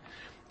doing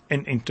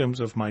in terms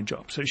of my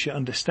job. So she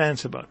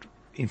understands about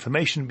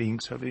information being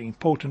so very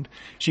important.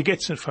 She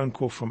gets a phone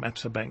call from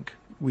Absa Bank,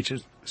 which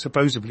is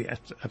supposedly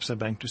at Absa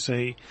Bank, to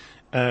say,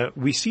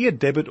 we see a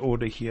debit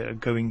order here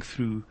going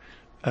through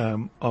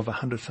of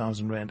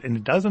 100,000 rand, and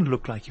it doesn't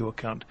look like your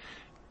account.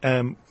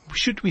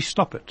 Should we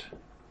stop it?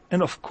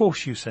 And of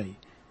course you say,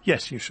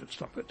 yes, you should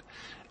stop it.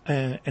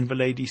 And the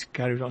lady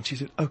carried on. She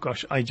said, oh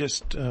gosh,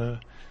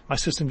 my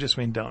system just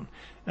went down.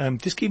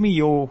 Just give me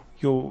your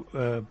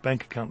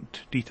bank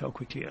account detail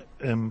quickly.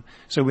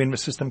 So when the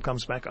system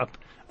comes back up,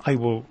 I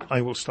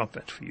will stop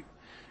that for you.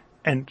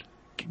 And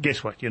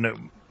guess what?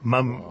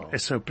 Mum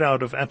is so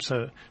proud of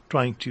ABSA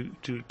trying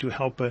to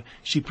help her.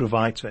 She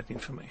provides that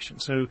information.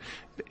 So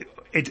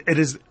it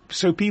is,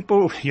 so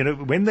people,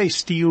 when they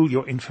steal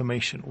your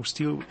information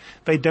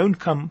they don't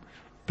come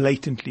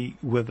blatantly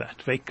with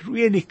that. They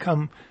really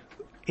come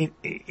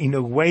in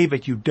a way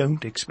that you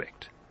don't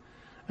expect.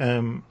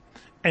 And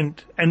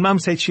Mum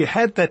said she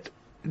had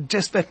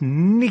just that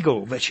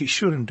niggle that she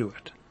shouldn't do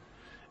it.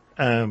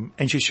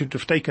 And she should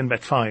have taken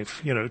that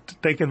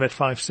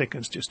 5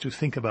 seconds just to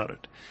think about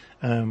it.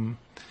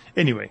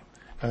 Anyway,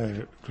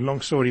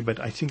 long story, but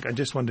I think I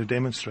just want to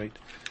demonstrate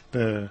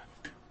the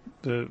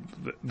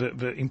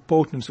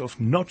importance of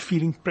not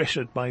feeling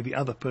pressured by the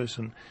other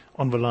person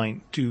on the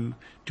line to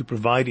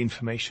provide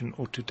information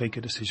or to take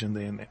a decision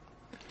there and then.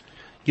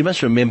 You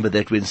must remember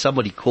that when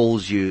somebody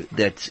calls you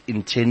that's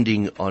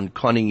intending on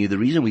conning you, the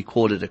reason we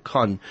call it a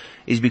con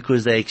is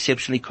because they're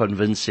exceptionally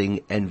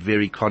convincing and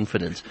very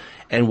confident.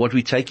 And what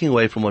we're taking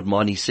away from what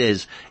Manie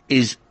says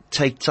is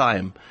take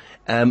time.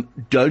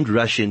 Don't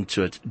rush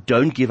into it.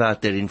 Don't give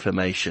out that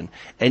information.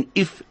 And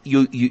if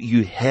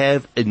you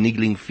have a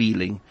niggling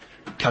feeling,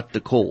 cut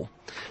the call.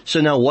 So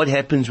now what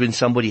happens when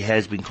somebody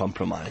has been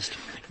compromised?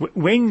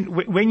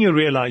 When you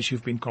realize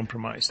you've been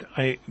compromised,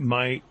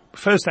 my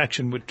first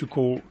action would to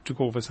call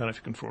the South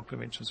African Fraud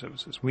Prevention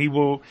Services. We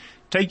will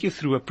take you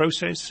through a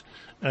process.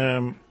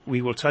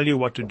 We will tell you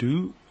what to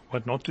do,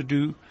 what not to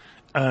do.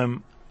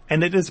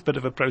 And it is a bit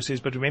of a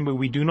process, but remember,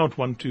 we do not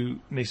want to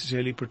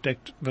necessarily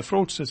protect the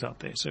fraudsters out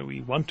there. So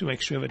we want to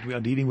make sure that we are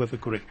dealing with the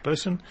correct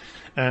person.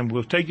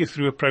 We'll take you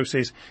through a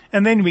process,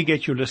 and then we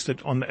get you listed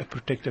on a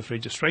protective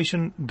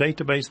registration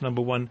database,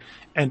 number one,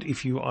 and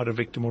if you are a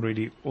victim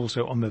already,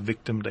 also on the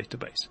victim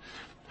database.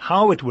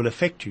 How it will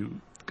affect you,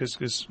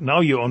 because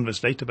now you're on these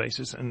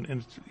databases,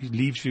 and it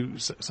leaves you,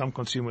 some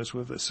consumers,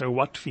 with a so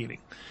what feeling.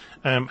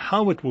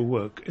 How it will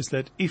work is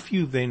that if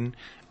you then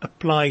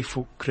apply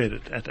for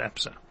credit at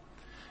ABSA,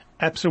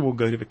 ABSA will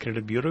go to the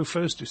credit bureau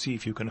first to see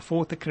if you can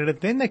afford the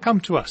credit. Then they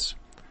come to us,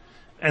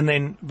 and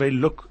then they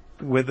look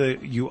whether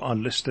you are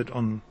listed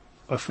on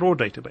a fraud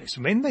database.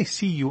 When they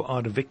see you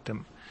are the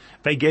victim,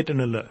 they get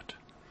an alert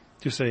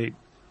to say,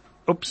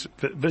 oops,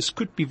 this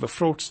could be the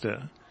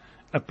fraudster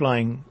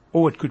applying,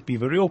 or it could be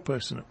the real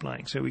person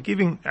applying. So we're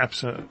giving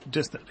ABSA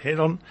just that head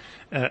on.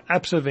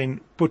 ABSA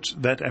then puts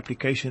that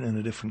application in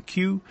a different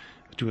queue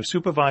to a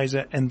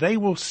supervisor, and they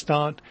will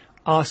start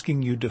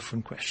asking you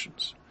different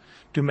questions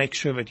to make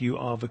sure that you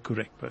are the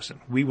correct person.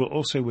 We will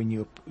also, when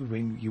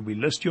we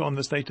list you on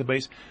this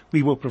database,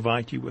 we will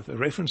provide you with a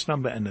reference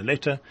number and a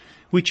letter,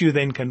 which you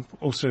then can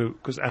also,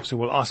 because ABSA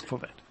will ask for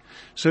that.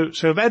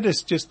 So that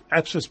is just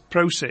ABSA's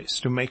process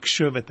to make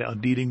sure that they are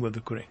dealing with the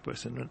correct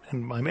person.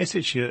 And my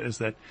message here is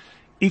that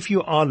if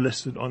you are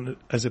listed on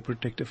as a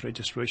protective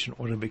registration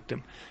or a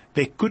victim,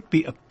 there could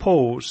be a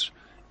pause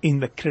in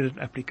the credit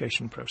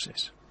application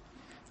process.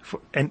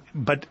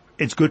 But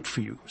it's good for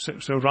you.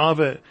 So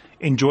rather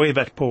enjoy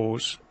that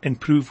pause and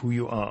prove who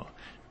you are.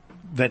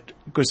 That,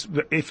 because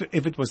if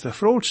it was the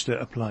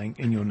fraudster applying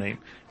in your name,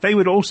 they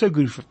would also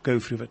go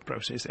through that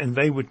process, and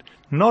they would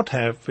not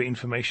have the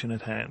information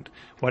at hand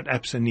what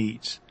ABSA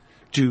needs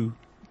to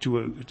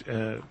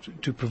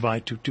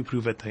provide to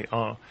prove that they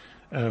are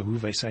who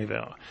they say they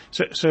are.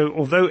 So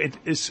although it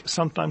is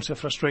sometimes a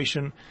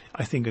frustration,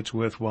 I think it's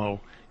worthwhile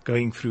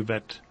going through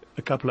that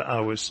a couple of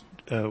hours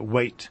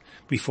wait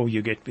before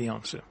you get the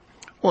answer.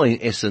 Well, in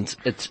essence,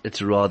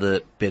 it's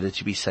rather better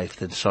to be safe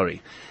than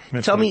sorry.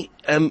 That's Tell right.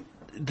 me,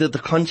 the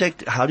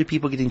contact, how do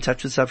people get in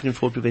touch with South African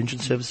Fraud Prevention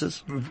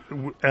Services?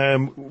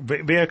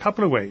 There are a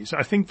couple of ways.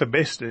 I think the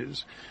best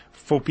is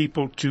for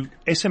people to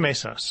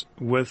SMS us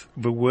with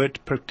the word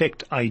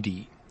Protect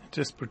ID.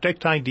 Just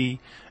Protect ID,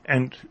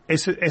 and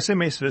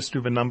SMS this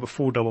to the number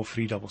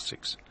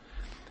 43366.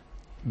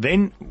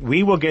 Then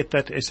we will get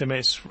that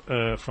SMS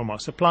from our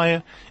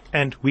supplier,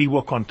 and we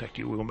will contact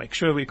you. We will make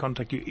sure we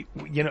contact you.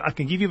 I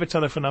can give you the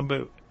telephone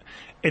number.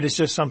 It is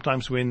just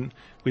sometimes when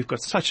we've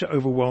got such an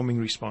overwhelming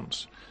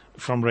response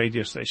from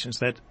radio stations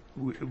that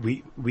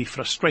we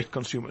frustrate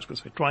consumers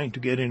because they're trying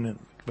to get in and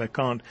they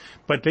can't.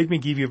 But let me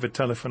give you the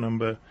telephone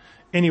number.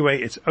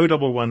 Anyway, it's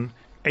 011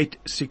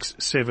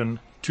 867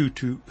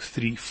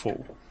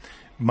 2234.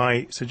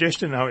 My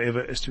suggestion,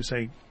 however, is to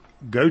say,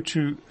 go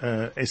to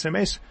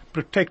SMS,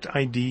 Protect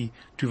ID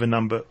to the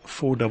number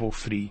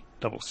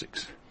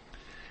 43366.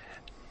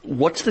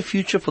 What's the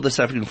future for the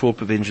South African Fraud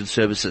Prevention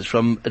Services?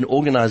 From an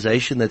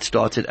organization that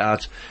started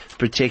out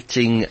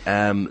protecting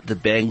the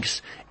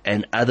banks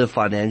and other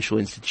financial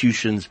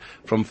institutions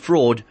from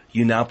fraud,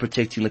 you're now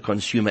protecting the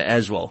consumer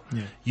as well.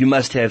 Yeah. You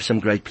must have some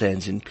great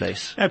plans in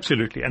place.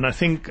 Absolutely. And I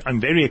think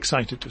I'm very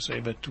excited to say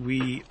that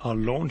we are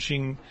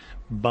launching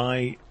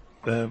by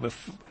the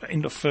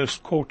end of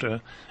first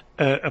quarter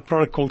a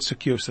product called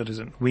Secure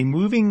Citizen. We're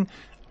moving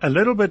a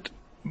little bit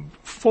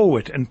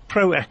forward and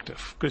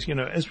proactive because,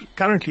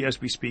 currently as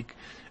we speak,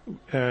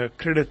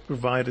 credit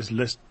providers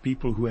list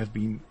people who have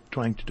been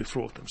trying to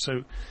defraud them.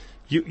 So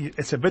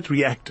it's a bit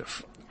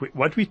reactive.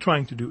 What we're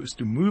trying to do is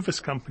to move this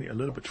company a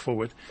little bit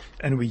forward,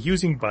 and we're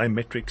using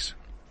biometrics,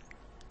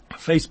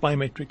 face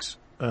biometrics,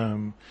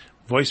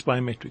 voice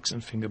biometrics,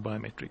 and finger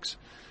biometrics,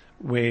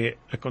 where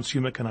a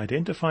consumer can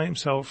identify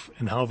himself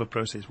and how the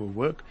process will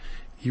work.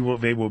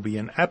 There will be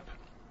an app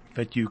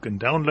that you can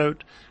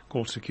download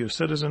called Secure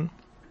Citizen.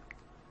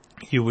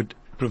 You would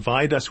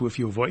provide us with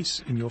your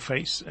voice and your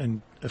face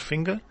and a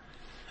finger.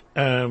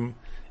 And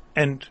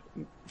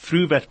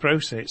through that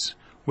process,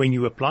 when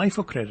you apply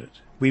for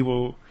credit, we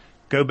will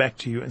go back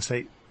to you and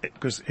say,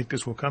 because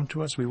Edgar's will come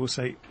to us, we will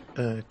say,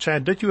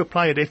 Chad, did you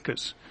apply at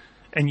Edgar's?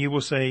 And you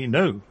will say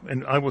no.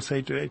 And I will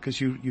say to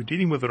Edgar's, you're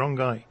dealing with the wrong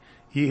guy.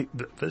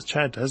 This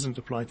Chad hasn't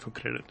applied for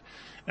credit.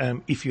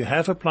 If you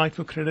have applied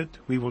for credit,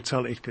 we will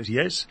tell Edgar's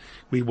yes.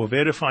 We will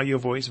verify your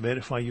voice,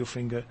 verify your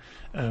finger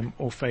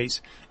or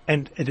face.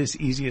 And it is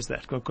easy as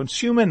that. The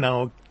consumer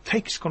now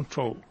takes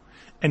control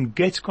and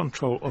gets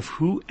control of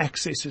who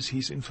accesses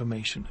his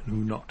information and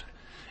who not.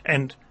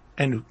 And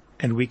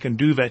we can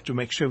do that to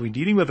make sure we're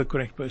dealing with the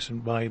correct person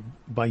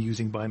by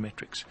using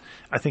biometrics.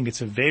 I think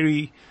it's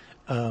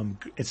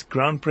it's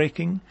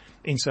groundbreaking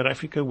in South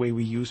Africa, where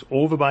we use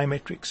all the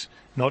biometrics,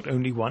 not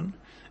only one,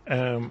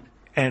 and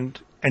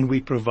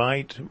we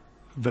provide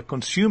the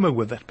consumer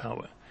with that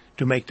power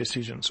to make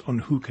decisions on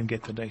who can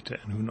get the data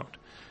and who not.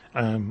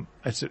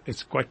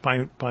 It's quite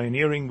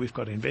pioneering. We've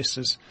got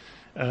investors,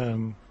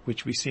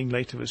 which we're seeing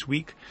later this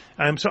week.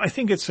 So I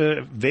think it's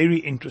a very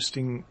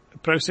interesting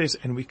process,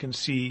 and we can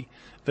see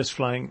this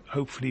flying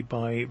hopefully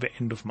by the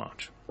end of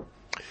March.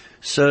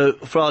 So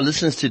for our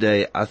listeners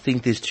today, I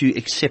think there's two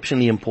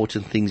exceptionally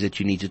important things that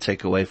you need to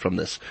take away from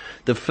this.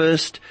 The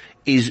first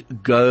is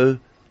go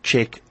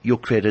check your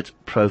credit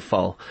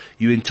profile.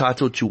 You're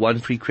entitled to one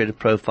free credit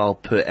profile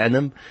per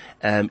annum.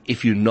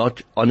 If you're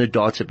not on a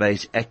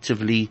database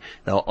actively,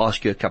 they'll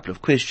ask you a couple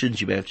of questions.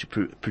 You may have to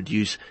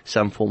produce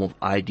some form of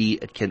ID.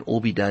 It can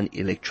all be done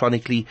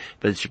electronically,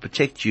 but it's to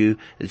protect you.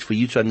 It's for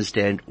you to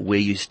understand where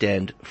you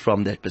stand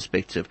from that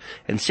perspective.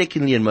 And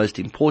secondly, and most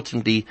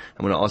importantly,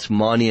 I'm going to ask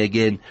Manie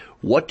again,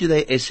 what do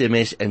they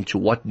SMS and to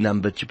what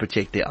number to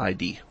protect their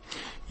ID?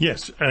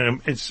 Yes,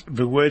 it's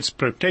the words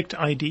protect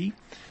ID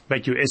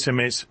that you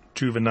SMS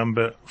to the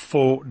number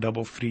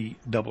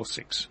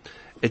 43366.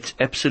 It's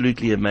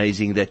absolutely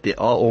amazing that there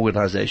are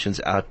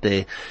organizations out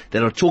there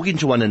that are talking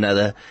to one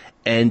another,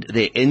 and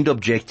their end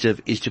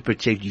objective is to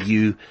protect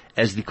you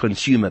as the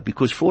consumer,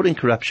 because fraud and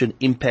corruption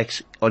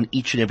impacts on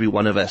each and every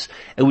one of us.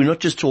 And we're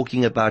not just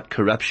talking about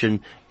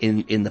corruption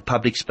in the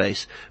public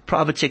space.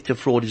 Private sector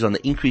fraud is on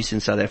the increase in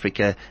South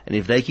Africa, and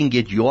if they can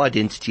get your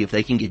identity, if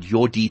they can get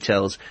your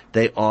details,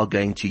 they are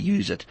going to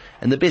use it.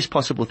 And the best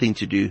possible thing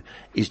to do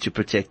is to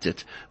protect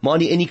it.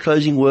 Manie, any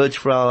closing words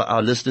for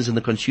our listeners and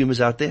the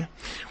consumers out there?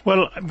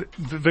 Well,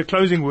 the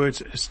closing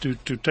words is to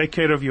take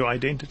care of your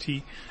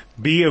identity.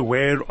 Be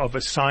aware of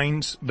the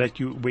signs that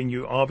when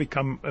you are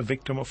become a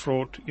victim of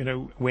fraud,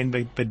 when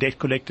the debt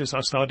collectors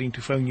are starting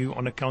to phone you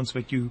on accounts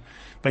that you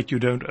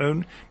don't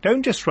own.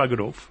 Don't just shrug it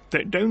off.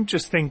 Don't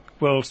just think,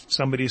 well,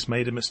 somebody has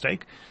made a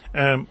mistake.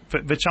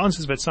 The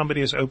chances that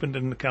somebody has opened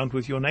an account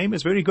with your name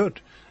is very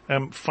good.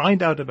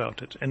 Find out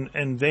about it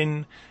and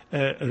then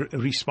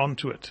respond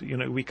to it.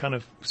 We kind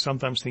of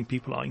sometimes think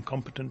people are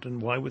incompetent,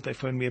 and why would they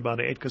phone me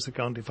about an Edgar's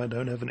account if I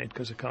don't have an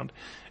Edgar's account?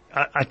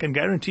 I can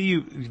guarantee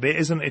you there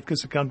is an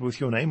Edgar's account with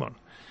your name on.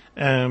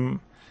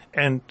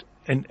 And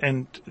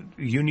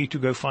you need to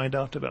go find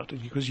out about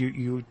it, because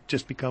you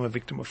just become a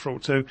victim of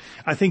fraud. So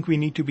I think we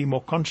need to be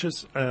more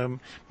conscious.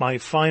 My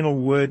final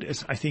word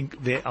is, I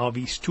think there are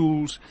these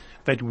tools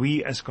that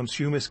we as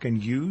consumers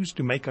can use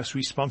to make us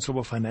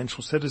responsible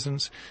financial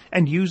citizens,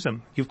 and use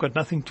them. You've got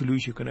nothing to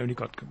lose. You can only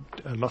got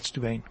lots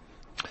to gain.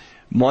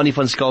 Manie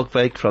van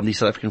Schalkwyk from the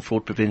South African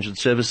Fraud Prevention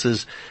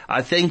Services.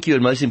 I thank you,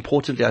 and most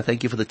importantly, I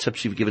thank you for the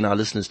tips you've given our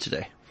listeners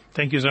today.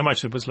 Thank you so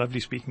much. It was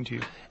lovely speaking to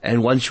you.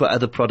 And once your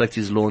other product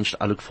is launched,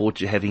 I look forward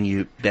to having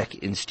you back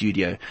in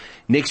studio.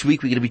 Next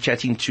week, we're going to be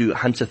chatting to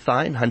Hunter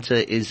Thine. Hunter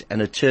is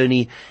an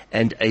attorney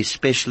and a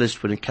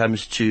specialist when it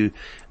comes to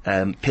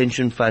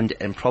pension fund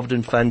and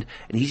provident fund,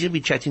 and he's going to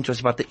be chatting to us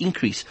about the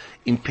increase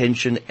in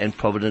pension and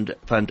provident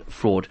fund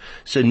fraud.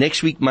 So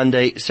next week,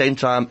 Monday, same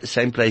time,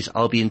 same place,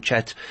 I'll be in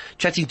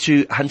chatting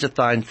to Hunter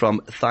Thine from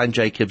Thine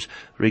Jacobs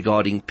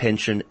regarding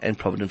pension and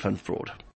provident fund fraud.